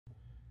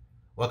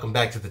Welcome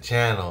back to the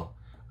channel.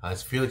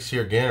 It's Felix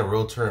here again, a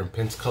realtor in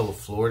Pensacola,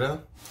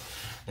 Florida.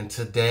 And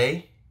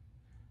today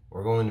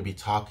we're going to be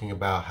talking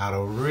about how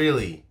to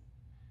really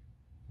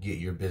get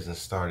your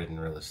business started in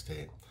real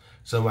estate.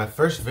 So my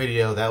first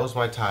video, that was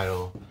my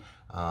title,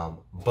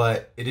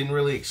 but it didn't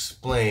really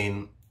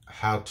explain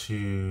how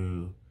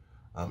to,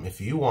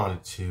 if you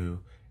wanted to,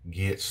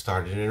 get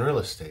started in real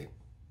estate.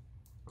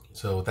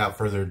 So without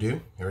further ado,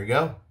 here we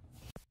go.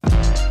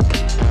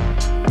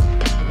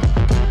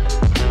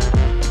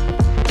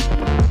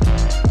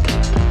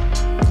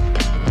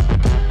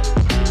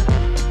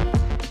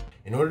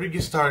 In order to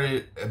get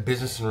started a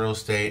business in real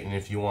estate, and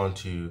if you want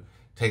to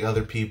take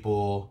other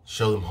people,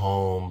 show them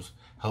homes,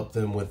 help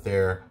them with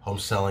their home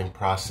selling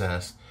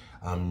process,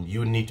 you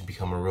would need to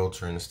become a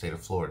realtor in the state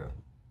of Florida.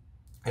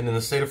 And in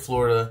the state of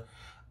Florida,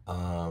 there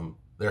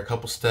are a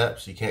couple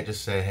steps. You can't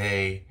just say,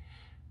 hey,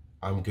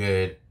 I'm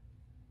good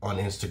on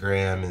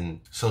Instagram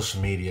and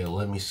social media,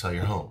 let me sell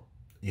your home.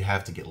 You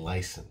have to get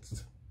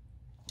licensed.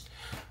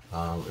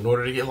 In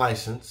order to get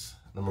licensed,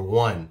 number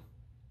one,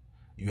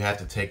 you have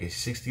to take a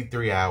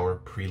 63-hour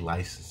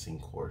pre-licensing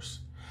course.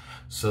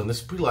 So in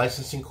this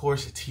pre-licensing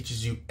course, it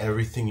teaches you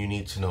everything you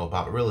need to know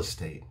about real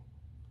estate.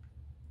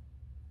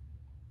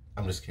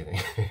 I'm just kidding.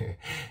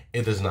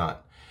 It does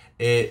not.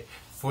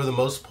 For the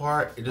most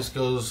part, it just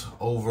goes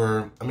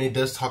over, it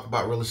does talk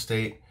about real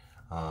estate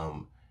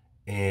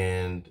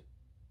and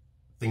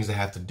things that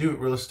have to do with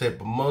real estate,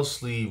 but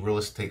mostly real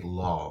estate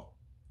law.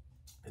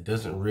 It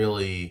doesn't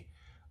really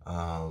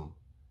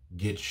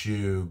get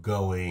you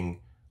going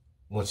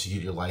once you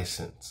get your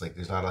license. Like,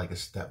 there's not like a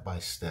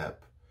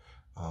step-by-step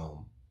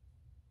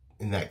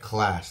in that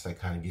class that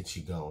kind of gets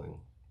you going.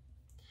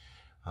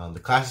 The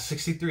class is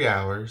 63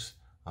 hours.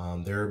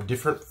 There are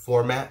different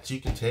formats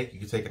you can take. You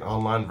can take an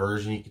online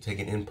version. You can take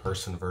an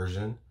in-person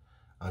version.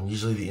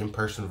 Usually the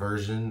in-person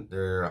version,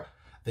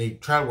 they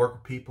try to work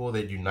with people.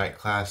 They do night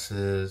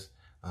classes.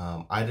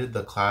 I did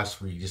the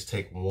class where you just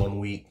take 1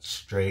 week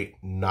straight,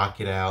 knock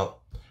it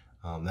out.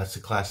 That's the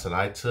class that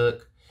I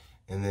took.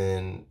 And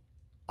then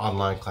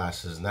online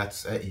classes, and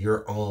that's at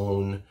your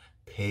own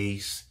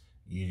pace.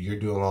 You're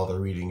doing all the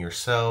reading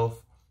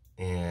yourself,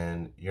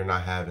 and you're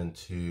not having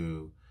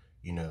to,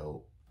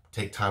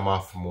 take time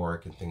off from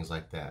work and things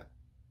like that.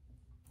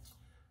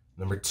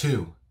 Number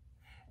two,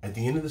 at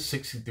the end of the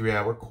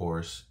 63-hour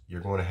course,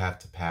 you're going to have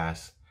to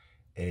pass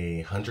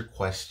a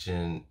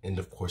 100-question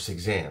end-of-course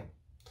exam.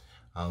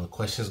 The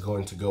question is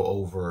going to go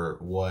over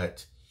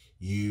what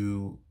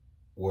you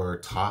were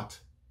taught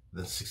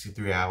the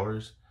 63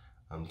 hours.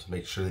 To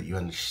make sure that you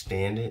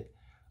understand it.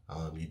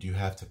 You do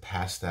have to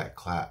pass that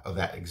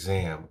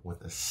exam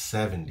with a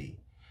 70,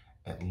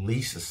 at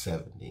least a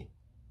 70.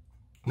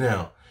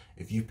 Now,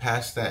 if you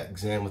pass that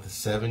exam with a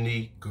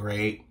 70,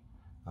 great.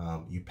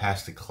 You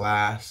passed the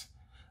class.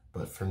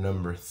 But for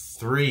number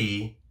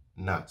three,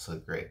 not so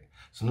great.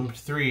 So number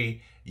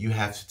three, you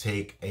have to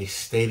take a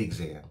state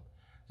exam.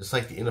 Just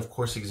like the end of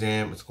course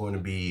exam, it's going to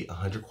be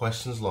 100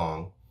 questions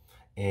long,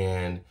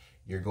 and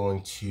you're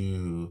going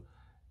to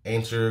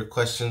answer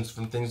questions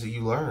from things that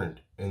you learned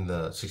in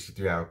the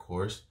 63-hour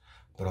course.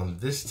 But on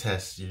this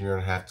test, you're going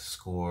to have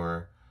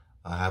to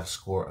have a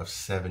score of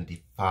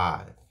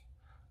 75.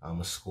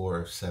 A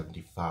score of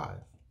 75.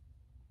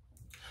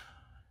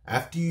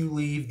 After you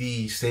leave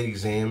the state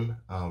exam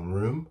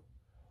room,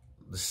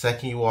 the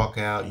second you walk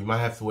out, you might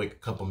have to wait a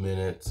couple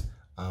minutes.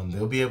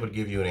 They'll be able to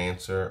give you an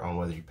answer on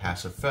whether you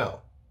pass or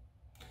fail.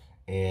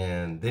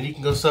 And then you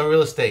can go sell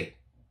real estate.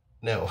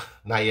 No,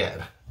 not yet.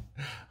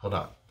 Hold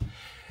on.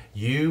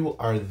 You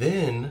are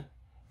then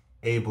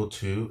able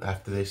to,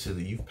 after they say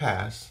that you've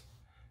passed,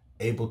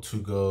 able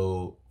to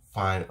go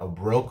find a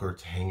broker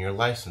to hang your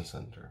license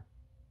under.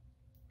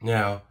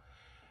 Now,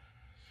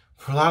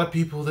 for a lot of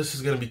people, this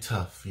is going to be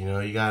tough. You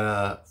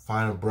gotta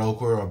find a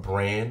broker or a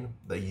brand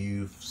that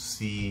you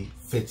see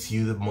fits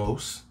you the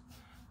most.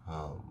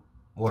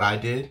 What I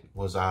did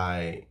was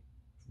I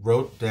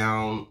wrote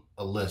down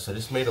a list. I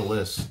just made a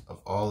list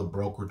of all the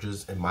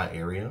brokerages in my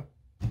area.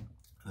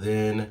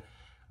 Then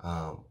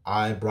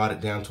I brought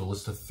it down to a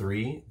list of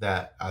 3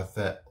 that I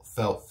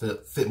felt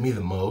fit me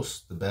the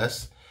most, the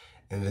best.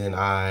 And then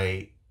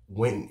I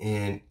went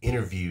and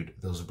interviewed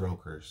those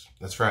brokers.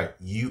 That's right,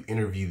 you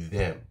interview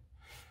them.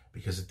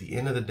 Because at the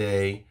end of the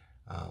day,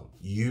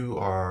 you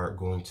are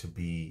going to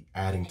be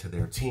adding to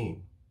their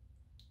team.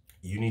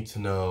 You need to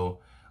know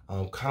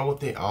kind of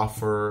what they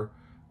offer,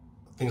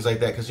 things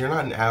like that. Because you're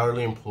not an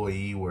hourly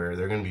employee where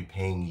they're going to be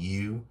paying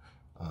you.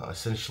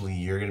 Essentially,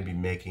 you're going to be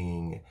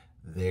making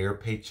their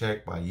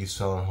paycheck by you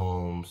selling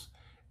homes,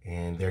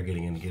 and they're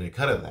getting to get a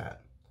cut of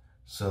that.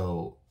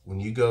 So when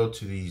you go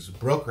to these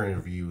broker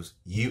interviews,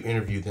 you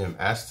interview them,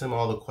 ask them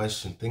all the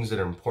questions, things that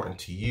are important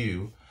to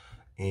you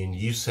in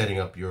you setting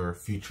up your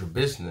future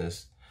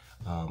business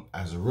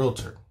as a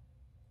realtor.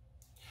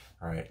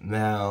 All right,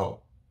 now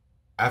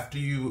after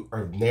you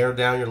are narrowed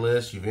down your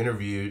list, you've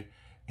interviewed,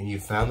 and you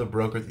found the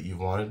broker that you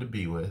wanted to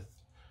be with,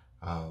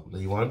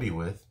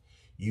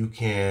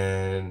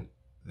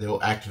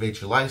 they'll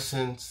activate your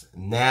license.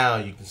 Now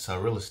you can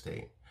sell real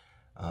estate.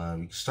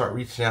 You can start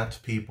reaching out to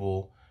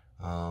people,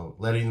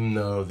 letting them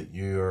know that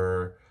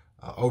you're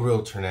a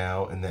realtor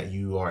now and that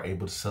you are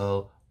able to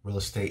sell real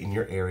estate in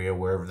your area,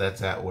 wherever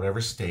that's at, whatever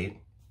state.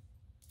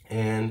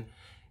 And,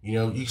 you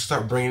know, you can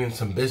start bringing in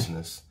some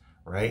business,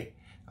 right?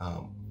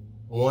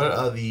 One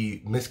of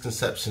the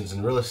misconceptions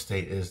in real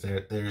estate is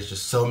there's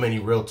just so many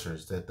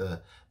realtors that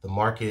the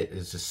market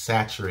is just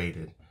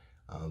saturated.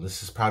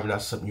 This is probably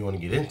not something you want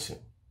to get into.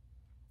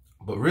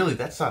 But really,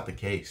 that's not the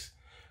case.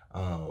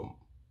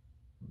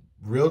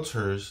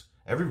 Realtors,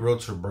 every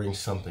realtor brings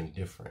something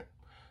different.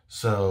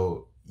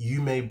 So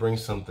you may bring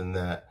something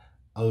that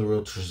other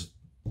realtors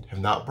have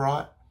not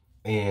brought,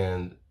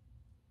 and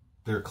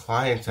there are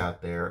clients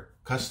out there,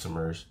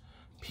 customers,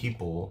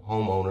 people,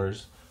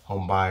 homeowners,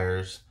 home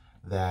buyers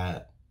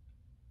that,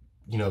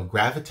 you know,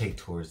 gravitate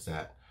towards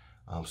that.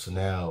 So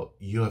now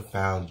you have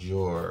found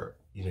your,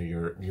 you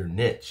know, your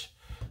niche.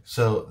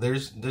 So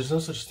there's no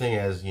such thing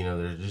as, you know,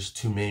 there's just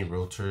too many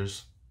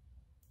realtors.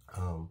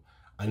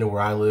 I know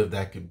where I live,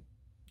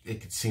 it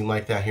could seem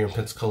like that here in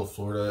Pensacola,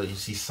 Florida. You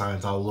see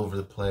signs all over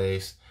the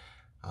place.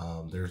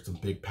 There's some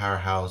big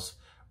powerhouse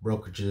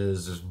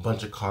brokerages. There's a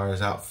bunch of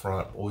cars out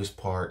front, always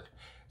parked.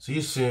 So you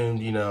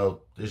assumed, you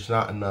know, there's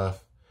not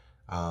enough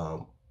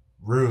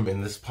room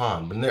in this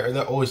pond, but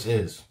there always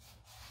is.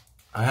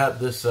 I had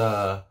this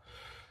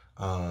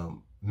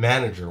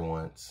manager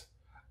once.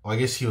 Well, I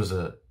guess he was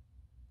a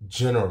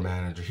general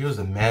manager. He was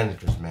the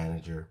manager's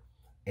manager,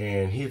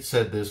 and he had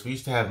said this. We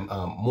used to have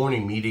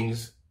morning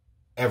meetings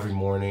every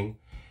morning,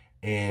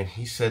 and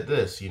he said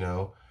this, you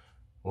know,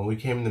 when we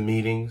came to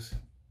meetings,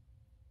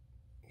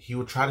 he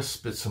would try to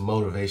spit some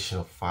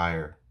motivational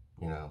fire,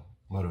 you know,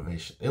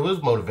 motivation. It was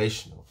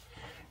motivational.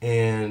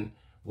 And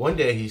one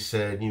day he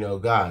said, you know,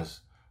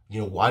 guys,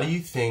 you know, why do you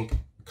think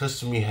the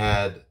customer you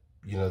had,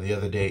 you know, the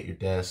other day at your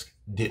desk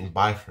didn't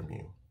buy from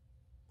you?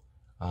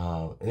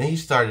 And then he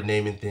started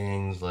naming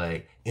things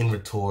like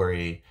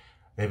inventory,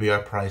 maybe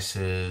our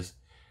prices,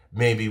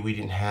 maybe we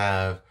didn't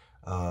have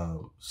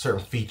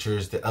certain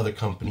features that other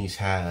companies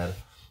had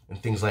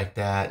and things like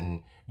that.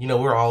 And, you know,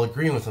 we're all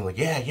agreeing with him like,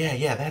 yeah,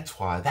 that's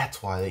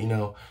why, you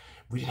know,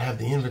 we didn't have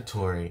the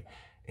inventory.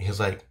 And he was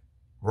like,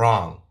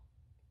 wrong.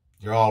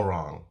 You're all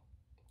wrong.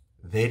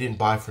 They didn't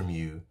buy from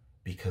you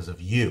because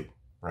of you,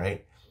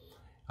 right?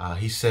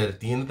 He said, at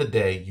the end of the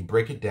day, you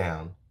break it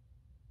down,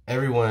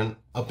 everyone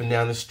up and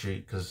down the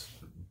street, because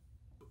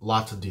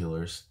lots of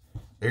dealers,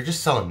 they're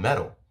just selling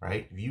metal,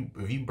 right?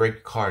 If you break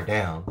a car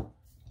down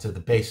to the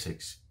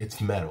basics,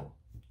 it's metal.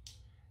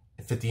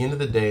 If at the end of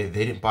the day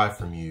they didn't buy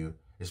from you,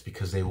 it's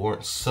because they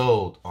weren't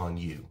sold on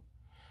you.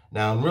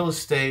 Now in real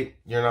estate,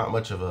 you're not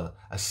much of a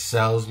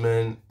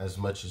salesman as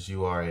much as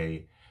you are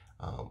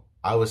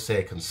I would say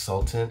a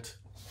consultant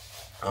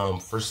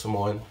for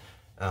someone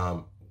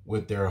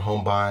with their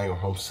home buying or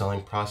home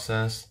selling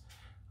process.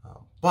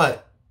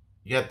 But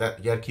you got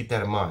to keep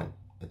that in mind.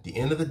 At the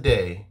end of the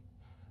day,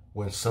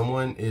 when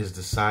someone is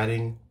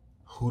deciding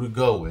who to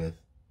go with,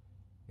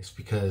 it's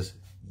because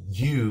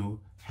you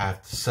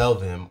have to sell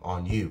them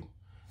on you.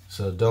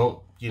 So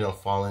don't, you know,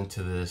 fall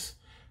into this.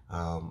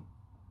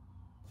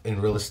 In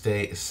real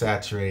estate, it's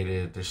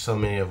saturated. There's so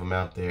many of them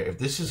out there. If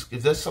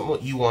that's something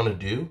that you want to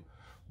do,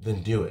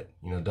 then do it.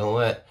 You know, don't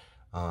let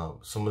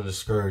someone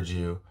discourage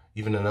you,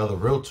 even another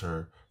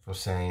realtor, from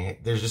saying, hey,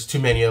 there's just too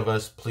many of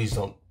us. Please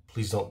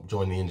don't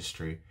join the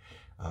industry,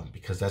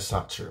 because that's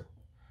not true.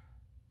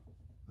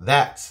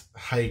 That's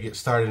how you get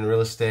started in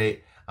real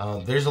estate.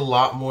 There's a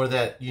lot more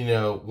that, you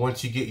know,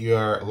 once you get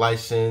your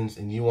license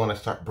and you want to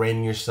start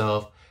branding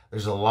yourself,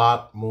 there's a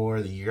lot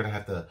more that you're going to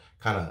have to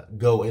kind of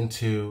go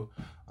into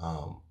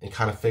and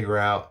kind of figure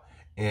out.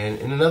 And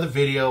in another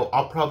video,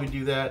 I'll probably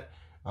do that,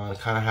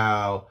 kind of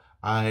how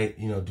I,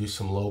 you know, do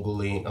some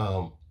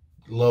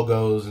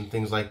logos and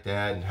things like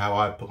that, and how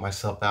I put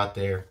myself out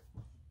there.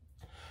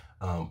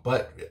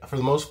 But for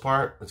the most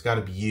part, it's got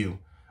to be you.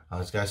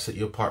 It's got to set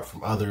you apart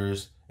from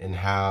others and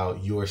how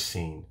you're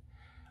seen.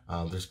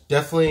 There's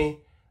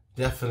definitely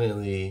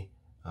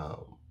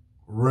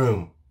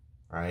room,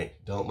 right?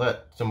 Don't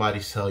let somebody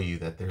tell you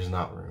that there's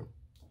not room.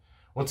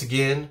 Once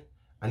again,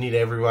 I need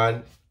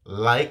everyone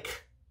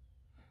like,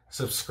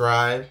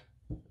 subscribe,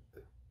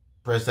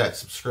 press that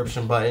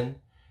subscription button.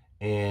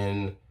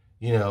 And,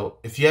 you know,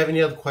 if you have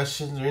any other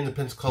questions, or in the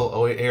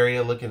Pensacola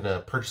area looking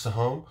to purchase a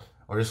home,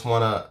 or just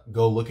want to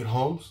go look at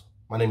homes,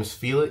 my name is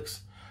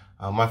Felix.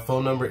 My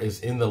phone number is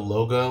in the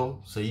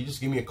logo. So you just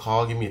give me a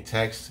call, give me a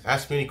text,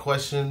 ask me any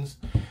questions.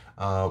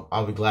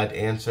 I'll be glad to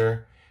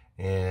answer.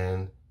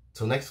 And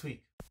till next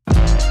week.